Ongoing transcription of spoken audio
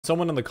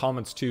Someone in the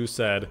comments too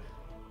said,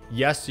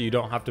 yes, you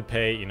don't have to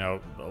pay, a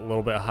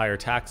little bit higher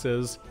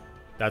taxes.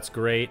 That's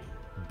great.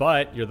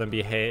 But you're then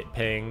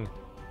paying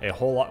a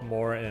whole lot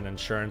more in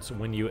insurance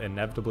when you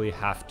inevitably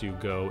have to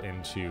go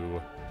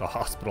into the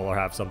hospital or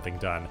have something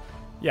done.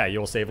 Yeah,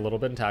 you'll save a little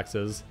bit in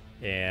taxes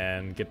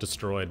and get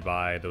destroyed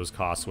by those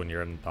costs when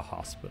you're in the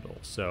hospital.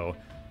 So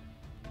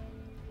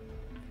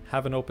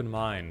have an open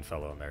mind,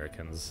 fellow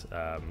Americans.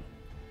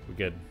 We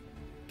could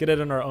get it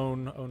in our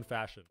own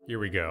fashion. Here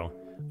we go.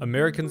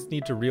 Americans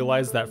need to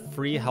realize that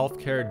free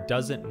healthcare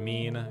doesn't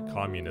mean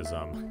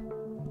communism.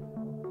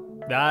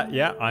 That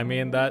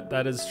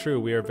is true.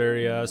 We are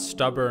very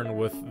stubborn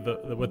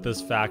with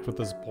this fact, with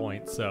this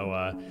point.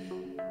 So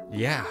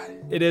yeah,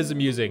 it is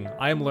amusing.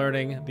 I am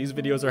learning. These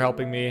videos are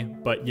helping me,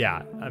 but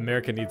yeah,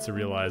 America needs to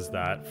realize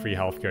that free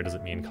healthcare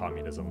doesn't mean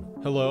communism.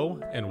 Hello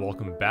and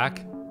welcome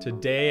back.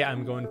 Today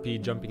I'm going to be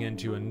jumping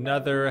into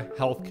another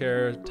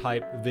healthcare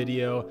type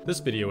video. This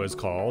video is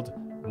called,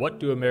 What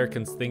Do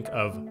Americans Think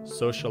of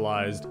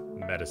Socialized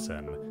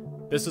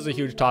Medicine? This is a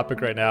huge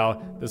topic right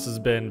now. This has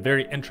been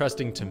very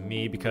interesting to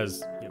me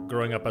because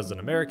growing up as an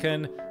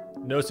American,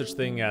 no such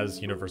thing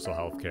as universal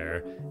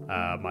healthcare.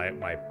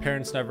 My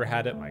parents never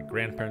had it. My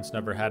grandparents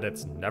never had it.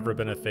 It's never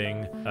been a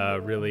thing,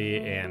 really.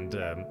 And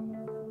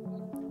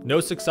no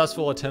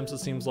successful attempts, it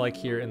seems like,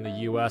 here in the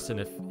US. And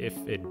if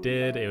it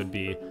did, it would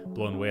be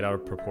blown way out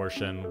of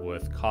proportion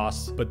with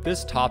costs. But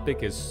this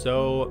topic is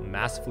so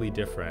massively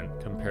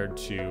different compared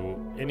to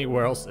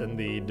anywhere else in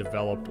the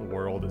developed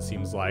world, it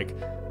seems like.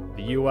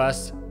 The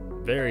US,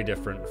 very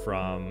different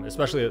from,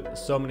 especially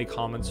so many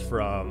comments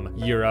from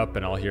Europe,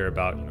 and I'll hear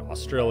about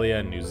Australia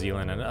and New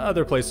Zealand and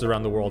other places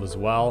around the world as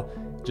well.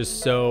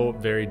 Just so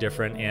very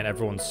different, and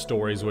everyone's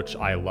stories, which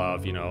I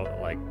love,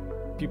 like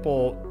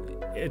people,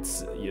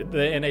 it's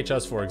the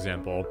NHS, for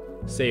example,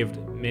 saved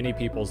many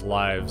people's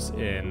lives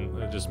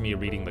in just me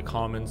reading the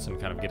comments and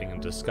kind of getting in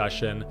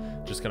discussion,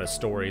 just kind of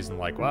stories and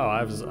like, wow,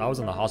 I was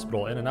in the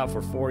hospital in and out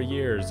for 4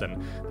 years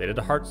and they did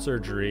a heart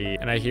surgery,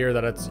 and I hear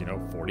that it's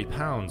 40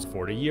 pounds,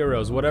 40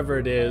 euros, whatever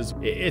it is.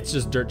 It's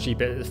just dirt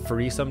cheap, it's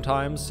free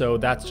sometimes. So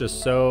that's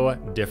just so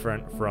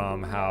different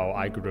from how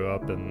I grew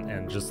up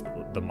and just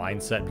the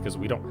mindset, because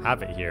we don't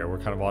have it here. We're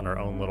kind of on our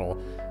own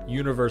little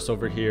universe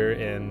over here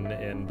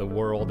in the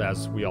world,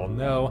 as we all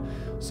know.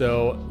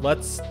 So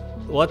let's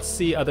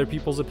see other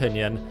people's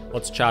opinion.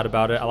 Let's chat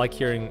about it. I like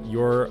hearing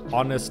your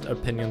honest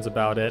opinions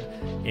about it.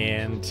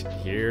 And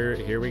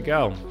here we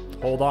go.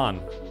 Hold on.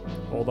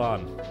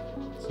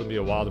 It's gonna be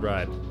a wild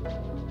ride.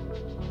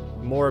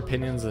 More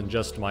opinions than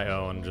just my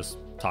own, just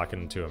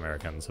talking to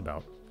Americans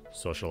about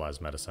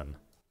socialized medicine.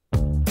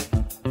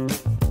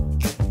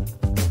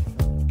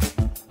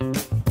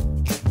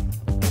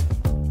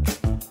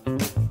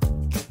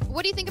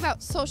 What do you think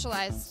about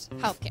socialized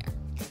healthcare?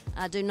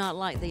 I do not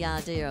like the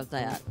idea of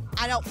that.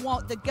 I don't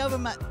want the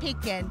government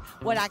picking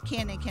what I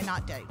can and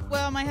cannot do.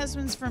 Well, my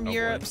husband's from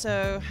Europe,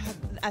 so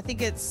I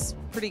think it's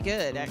pretty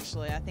good,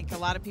 actually. I think a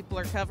lot of people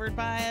are covered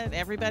by it.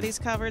 Everybody's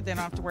covered. They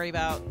don't have to worry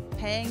about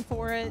paying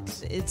for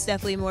it. It's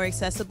definitely more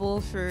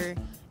accessible for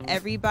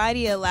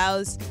everybody. It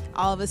allows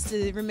all of us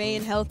to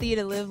remain healthy,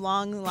 to live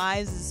long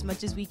lives as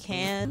much as we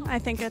can. I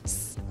think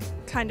it's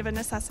kind of a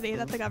necessity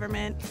that the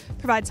government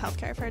provides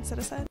healthcare for its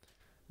citizens.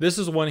 This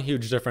is one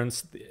huge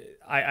difference.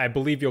 I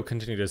believe you'll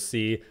continue to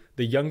see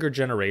the younger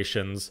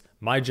generations,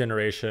 my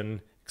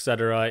generation,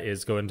 etc.,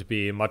 is going to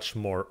be much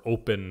more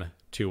open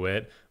to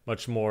it,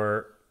 much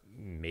more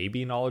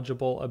maybe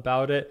knowledgeable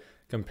about it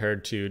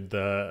compared to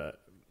the,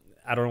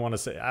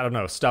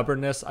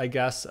 stubbornness, I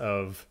guess,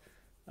 of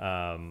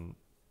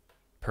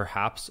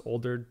perhaps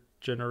older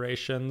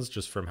generations,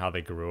 just from how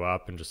they grew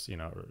up and just,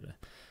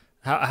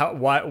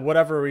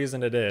 whatever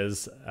reason it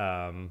is.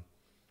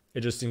 It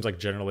just seems like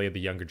generally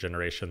the younger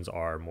generations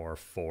are more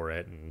for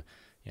it, and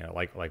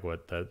like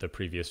what the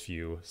previous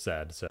few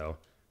said. So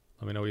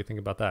let me know what you think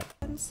about that.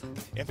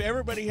 If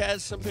everybody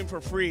has something for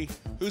free,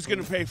 who's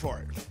going to pay for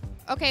it?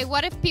 Okay,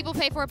 what if people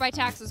pay for it by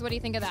taxes? What do you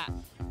think of that?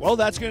 Well,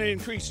 that's going to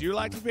increase. Do you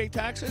like to pay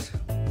taxes?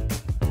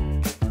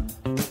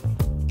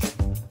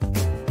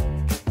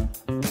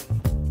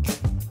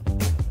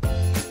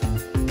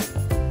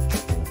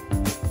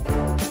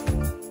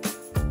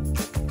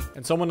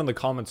 And someone in the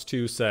comments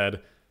too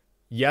said,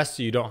 yes,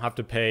 you don't have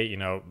to pay,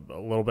 a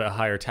little bit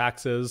higher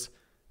taxes.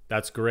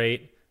 That's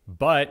great.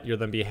 But you're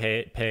then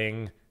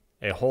paying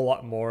a whole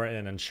lot more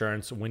in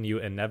insurance when you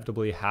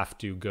inevitably have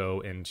to go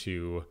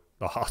into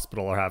the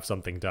hospital or have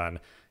something done.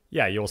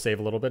 Yeah, you'll save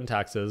a little bit in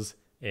taxes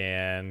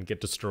and get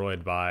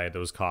destroyed by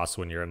those costs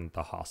when you're in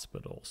the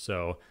hospital.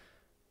 So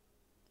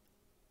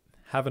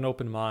have an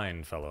open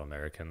mind, fellow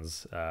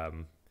Americans.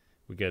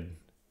 We could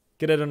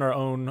get it in our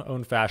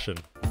own fashion.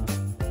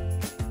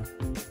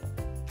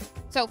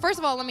 So first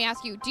of all, let me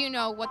ask you, do you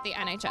know what the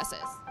NHS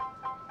is?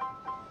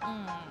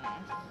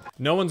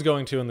 No one's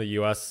going to in the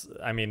US.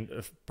 I mean,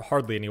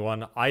 hardly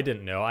anyone. I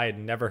didn't know. I had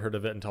never heard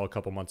of it until a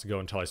couple months ago,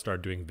 until I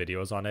started doing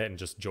videos on it and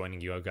just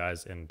joining you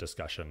guys in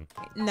discussion.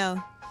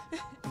 No.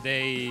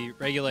 They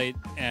regulate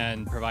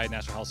and provide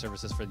national health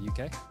services for the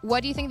UK.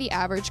 What do you think the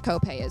average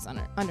copay is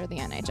under the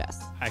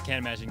NHS? I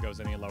can't imagine it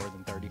goes any lower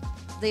than 30.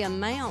 The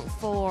amount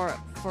for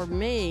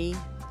me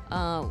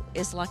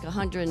is like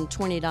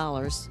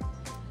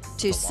 $120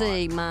 to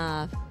see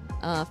my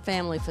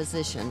family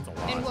physician.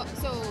 And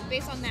so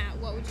based on that,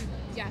 what would you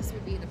guess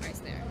would be the price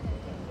there?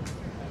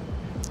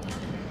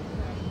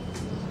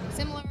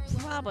 Similar?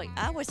 Probably,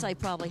 I would say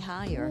probably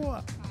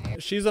higher.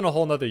 She's in a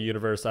whole nother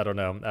universe. I don't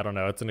know.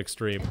 It's an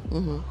extreme.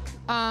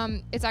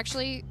 It's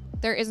actually,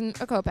 there isn't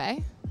a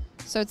copay,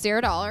 so it's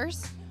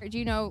 $0. Do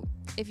you know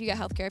if you get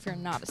healthcare if you're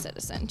not a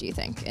citizen, do you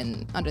think,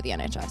 under the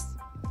NHS?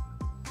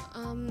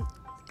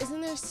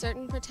 Isn't there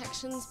certain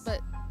protections, but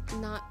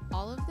not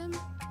all of them?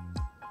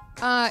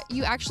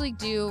 You actually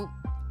do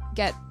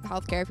get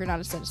healthcare if you're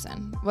not a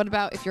citizen. What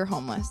about if you're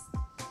homeless?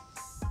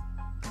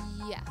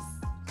 Yes.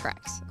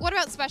 Correct. What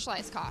about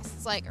specialized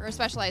costs, or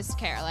specialized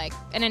care, like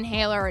an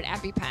inhaler or an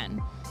EpiPen?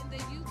 In the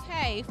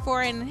UK,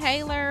 for an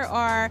inhaler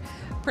or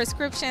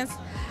prescriptions,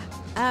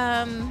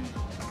 and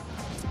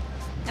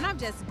I'm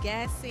just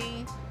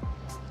guessing,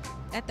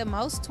 at the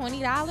most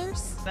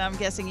 $20. I'm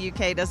guessing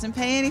UK doesn't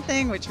pay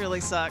anything, which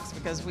really sucks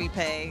because we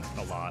pay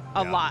A lot.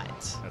 a yeah.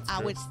 lot. That's I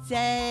true. would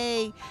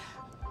say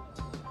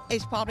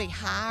it's probably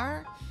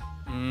higher.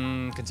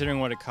 Considering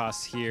what it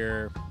costs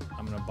here,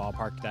 I'm going to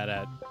ballpark that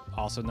at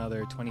also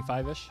another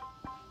 25-ish.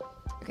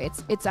 Okay,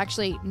 it's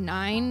actually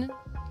 £9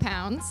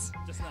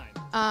 Just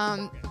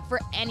 9. for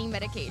any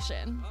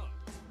medication,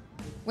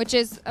 which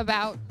is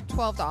about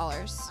 $12.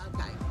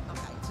 Okay,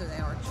 so they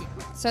are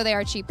cheaper. So they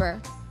are cheaper.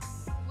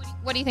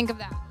 What do you think of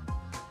that?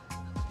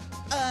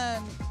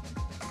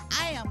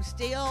 I am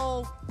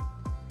still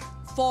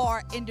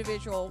for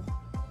individual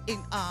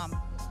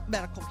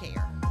medical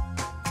care.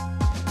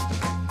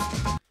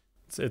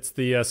 It's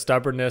the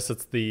stubbornness.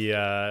 It's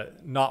the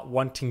not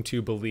wanting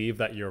to believe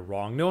that you're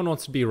wrong. No one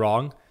wants to be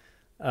wrong.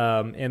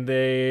 And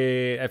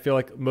I feel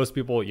like most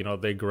people,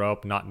 they grow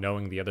up not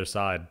knowing the other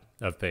side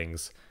of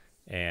things.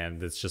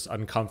 And it's just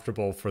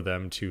uncomfortable for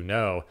them to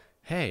know,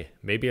 hey,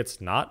 maybe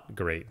it's not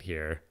great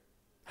here.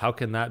 How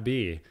can that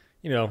be?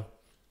 You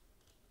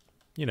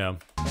know.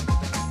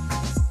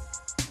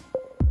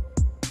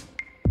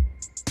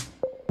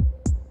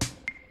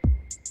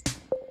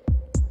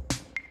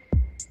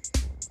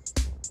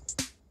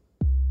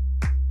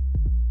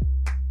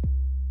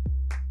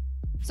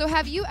 So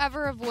have you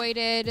ever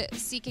avoided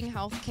seeking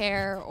health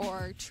care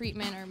or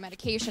treatment or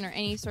medication or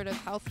any sort of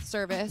health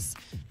service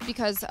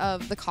because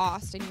of the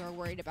cost and you were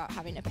worried about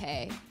having to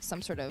pay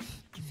some sort of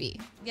fee?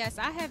 Yes,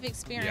 I have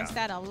experienced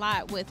that a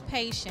lot with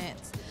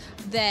patients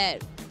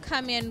that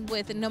come in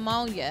with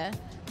pneumonia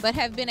but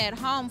have been at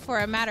home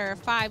for a matter of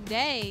 5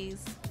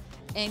 days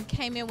and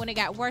came in when it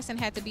got worse and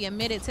had to be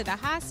admitted to the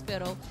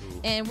hospital.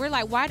 And we're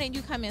like, why didn't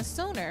you come in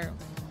sooner?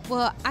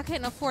 Well, I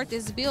couldn't afford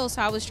this bill,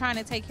 so I was trying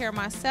to take care of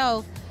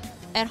myself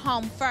at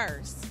home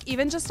first.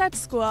 Even just at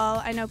school,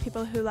 I know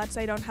people who, let's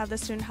say, don't have the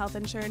student health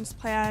insurance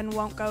plan,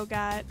 won't go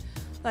get,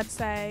 let's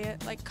say,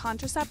 like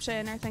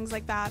contraception or things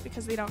like that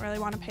because they don't really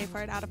want to pay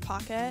for it out of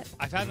pocket.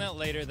 I found out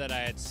later that I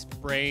had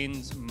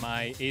sprained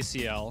my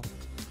ACL.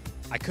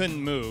 I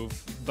couldn't move,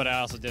 but I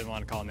also didn't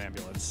want to call an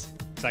ambulance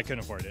because I couldn't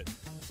afford it.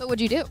 So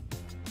what'd you do?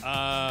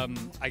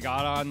 I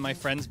got on my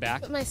friend's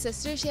back. But my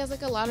sister, she has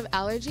a lot of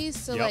allergies,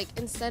 so Yep.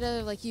 instead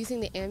of using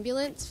the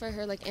ambulance for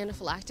her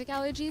anaphylactic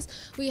allergies,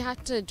 we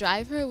had to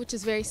drive her, which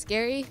is very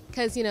scary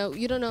because you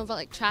don't know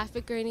about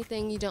traffic or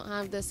anything. You don't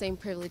have the same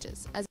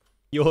privileges as.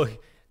 You'll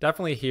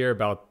definitely hear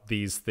about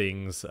these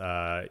things.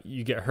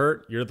 You get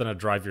hurt, you're going to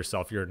drive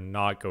yourself. You're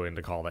not going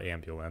to call the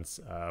ambulance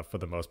for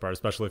the most part,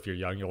 especially if you're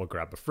young. You'll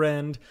grab a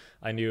friend.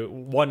 I knew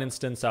one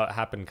instance that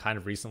happened kind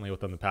of recently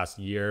within the past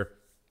year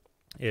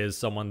is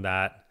someone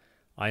that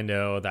I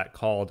know that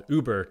called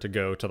Uber to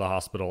go to the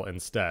hospital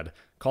instead.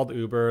 Called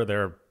Uber,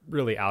 they're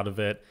really out of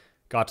it,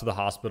 got to the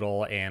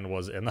hospital and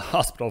was in the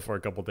hospital for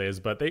a couple days,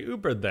 but they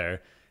Ubered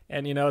there.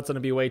 And it's going to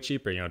be way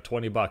cheaper,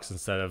 $20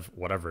 instead of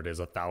whatever it is,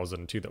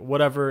 $1,000,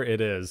 whatever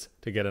it is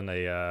to get in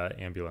a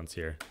ambulance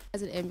here.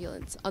 As an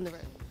ambulance on the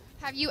road.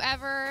 Have you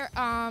ever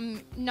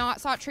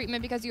not sought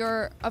treatment because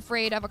you're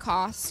afraid of a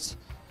cost?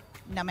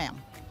 No, ma'am.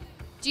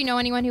 Do you know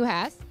anyone who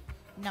has?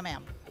 No,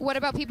 ma'am. What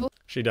about people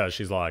She does.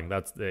 She's lying.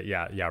 That's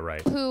yeah,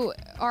 right. who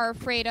are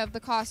afraid of the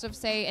cost of,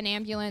 say, an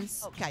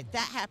ambulance? Okay,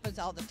 that happens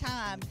all the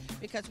time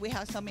because we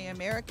have so many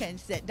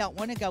Americans that don't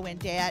want to go in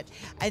debt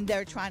and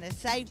they're trying to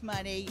save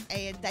money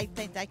and they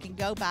think they can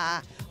go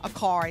buy a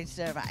car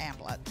instead of an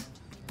ambulance.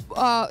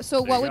 So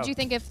There what you would go. you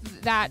think if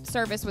that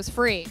service was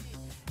free?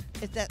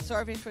 If that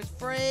service was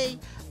free,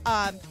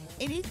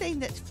 anything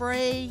that's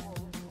free,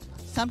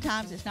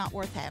 sometimes it's not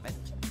worth having.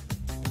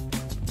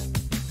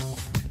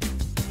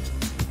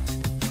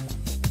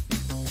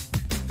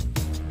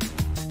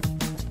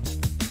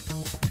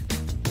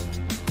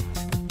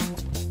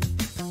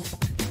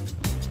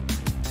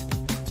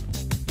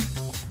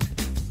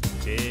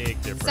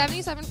 different.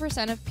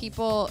 77% of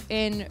people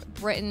in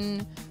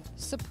Britain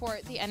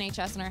support the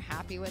NHS and are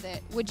happy with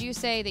it. Would you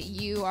say that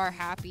you are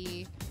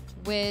happy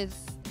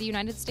with the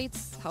United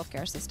States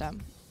healthcare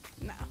system?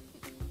 No,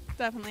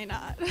 definitely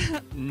not.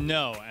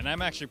 No, and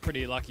I'm actually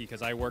pretty lucky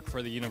because I work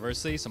for the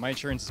university, so my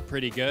insurance is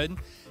pretty good,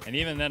 and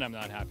even then I'm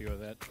not happy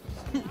with it.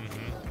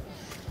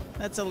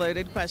 That's a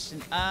loaded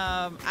question.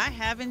 I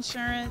have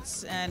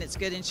insurance, and it's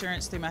good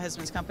insurance through my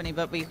husband's company,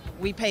 but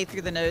we pay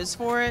through the nose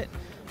for it.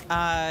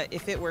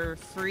 If it were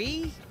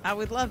free, I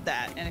would love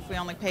that. And if we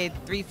only paid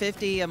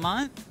 $350 a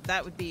month,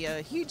 that would be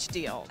a huge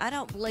deal. I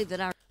don't believe that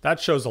our That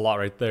shows a lot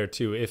right there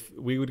too. If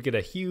we would get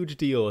a huge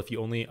deal if you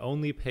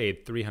only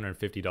paid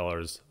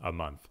 $350 a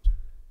month.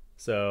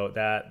 So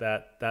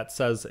that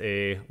says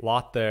a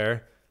lot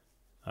there.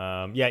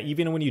 Yeah,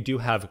 even when you do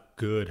have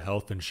good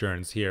health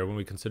insurance here, when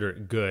we consider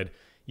it good,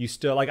 you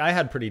still, like, I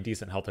had pretty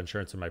decent health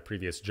insurance in my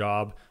previous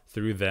job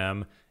through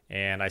them,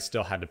 and I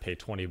still had to pay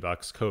 $20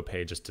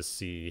 copay just to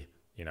see,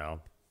 you know,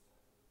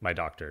 my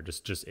doctor,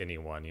 just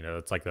anyone. You know,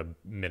 it's like the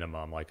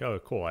minimum. Like, oh,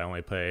 cool, I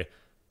only pay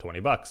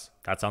 $20.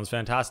 That sounds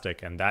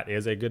fantastic, and that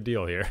is a good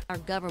deal here. Our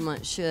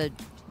government should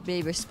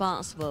be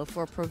responsible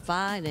for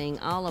providing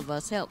all of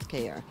us health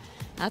care.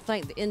 I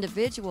think the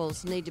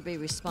individuals need to be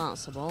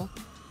responsible.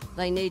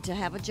 They need to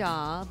have a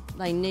job.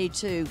 They need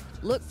to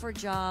look for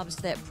jobs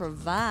that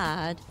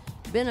provide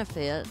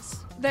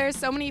benefits. There's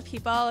so many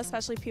people,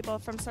 especially people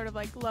from sort of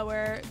like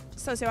lower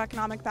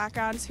socioeconomic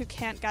backgrounds, who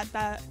can't get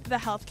the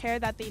health care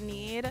that they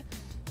need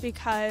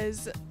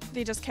because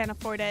they just can't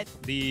afford it.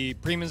 The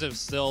premiums are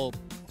still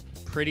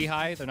pretty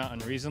high. They're not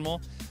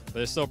unreasonable, but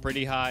they're still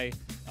pretty high.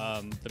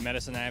 The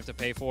medicine I have to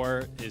pay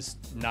for is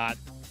not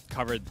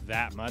covered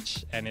that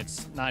much, and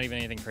it's not even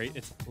anything crazy.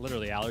 It's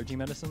literally allergy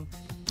medicine.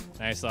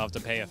 And I still have to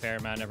pay a fair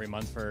amount every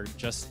month for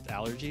just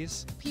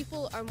allergies.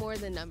 People are more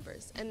than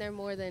numbers, and they're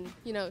more than,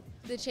 you know,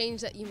 the change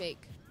that you make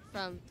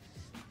from,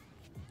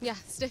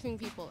 stiffing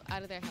people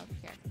out of their health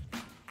care.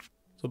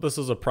 So this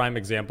is a prime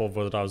example of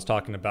what I was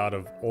talking about,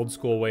 of old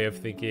school way of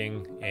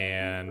thinking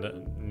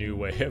and new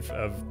way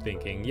of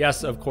thinking.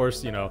 Yes, of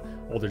course, you know,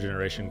 older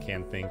generation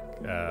can think,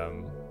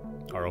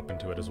 are open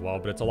to it as well,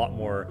 but it's a lot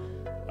more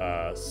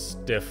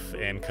stiff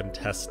and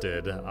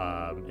contested,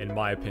 in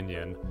my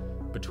opinion,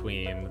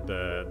 between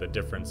the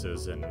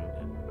differences in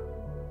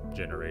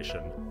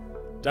generation.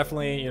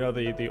 Definitely, you know,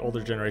 the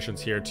older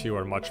generations here too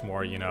are much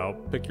more, you know,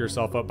 pick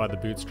yourself up by the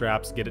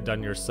bootstraps, get it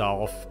done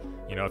yourself.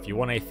 You know, if you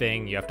want a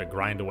thing, you have to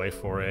grind away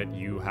for it.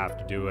 You have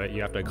to do it.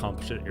 You have to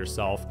accomplish it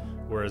yourself.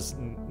 Whereas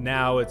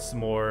now it's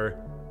more,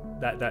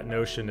 that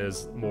notion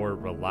is more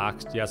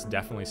relaxed. Yes,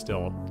 definitely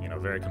still, you know,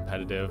 very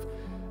competitive,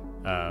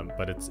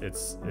 but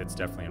it's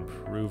definitely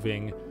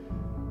improving.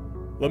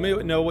 Let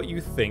me know what you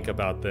think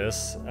about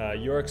this,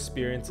 your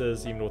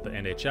experiences even with the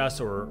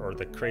NHS or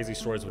the crazy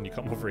stories when you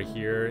come over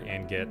here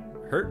and get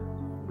hurt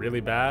really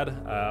bad.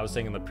 I was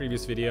saying in the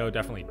previous video,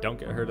 definitely don't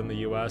get hurt in the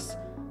US.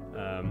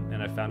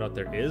 And I found out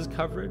there is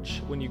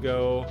coverage when you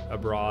go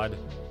abroad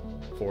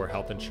for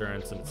health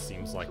insurance, and it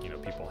seems like, you know,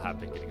 people have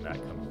been getting that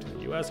coming to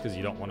the US because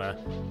you don't want to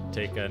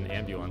take an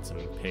ambulance and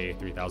pay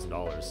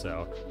 $3,000.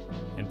 So,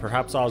 and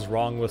perhaps I was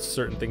wrong with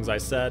certain things I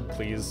said.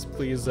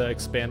 Please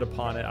expand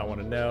upon it. I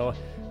want to know.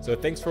 So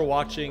thanks for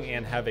watching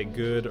and have a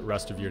good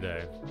rest of your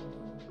day.